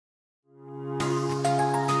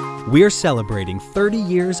We're celebrating 30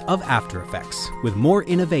 years of After Effects with more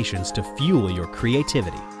innovations to fuel your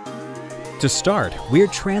creativity. To start, we're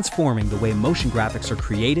transforming the way motion graphics are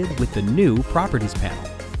created with the new Properties panel.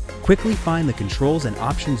 Quickly find the controls and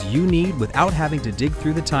options you need without having to dig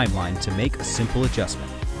through the timeline to make a simple adjustment.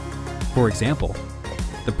 For example,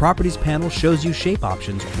 the Properties panel shows you shape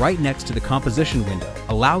options right next to the composition window,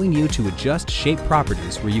 allowing you to adjust shape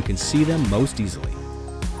properties where you can see them most easily.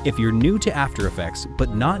 If you're new to After Effects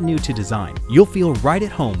but not new to design, you'll feel right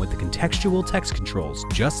at home with the contextual text controls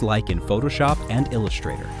just like in Photoshop and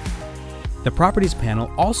Illustrator. The Properties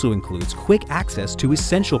panel also includes quick access to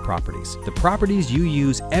essential properties, the properties you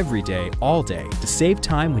use every day, all day, to save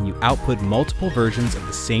time when you output multiple versions of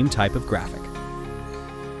the same type of graphic.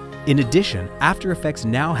 In addition, After Effects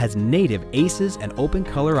now has native ACES and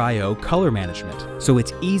OpenColor I/O color management, so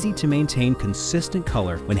it's easy to maintain consistent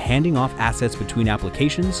color when handing off assets between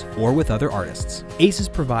applications or with other artists. ACES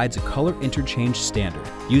provides a color interchange standard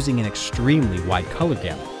using an extremely wide color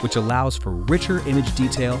gamut, which allows for richer image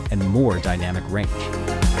detail and more dynamic range.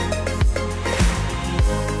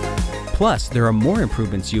 Plus, there are more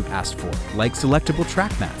improvements you've asked for, like selectable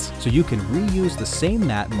track mats, so you can reuse the same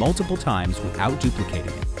mat multiple times without duplicating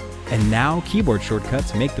it. And now keyboard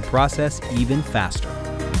shortcuts make the process even faster.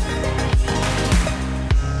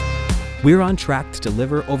 We're on track to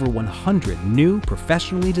deliver over 100 new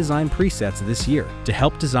professionally designed presets this year to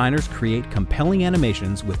help designers create compelling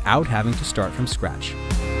animations without having to start from scratch.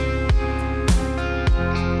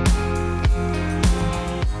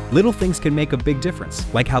 Little things can make a big difference,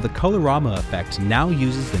 like how the Colorama effect now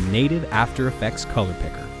uses the native After Effects color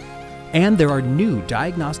picker. And there are new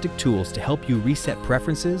diagnostic tools to help you reset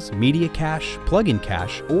preferences, media cache, plugin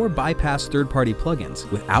cache, or bypass third-party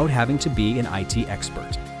plugins without having to be an IT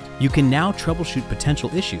expert. You can now troubleshoot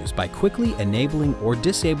potential issues by quickly enabling or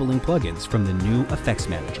disabling plugins from the new Effects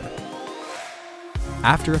Manager.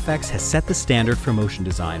 After Effects has set the standard for motion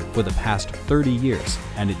design for the past 30 years,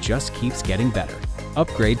 and it just keeps getting better.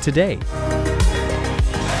 Upgrade today.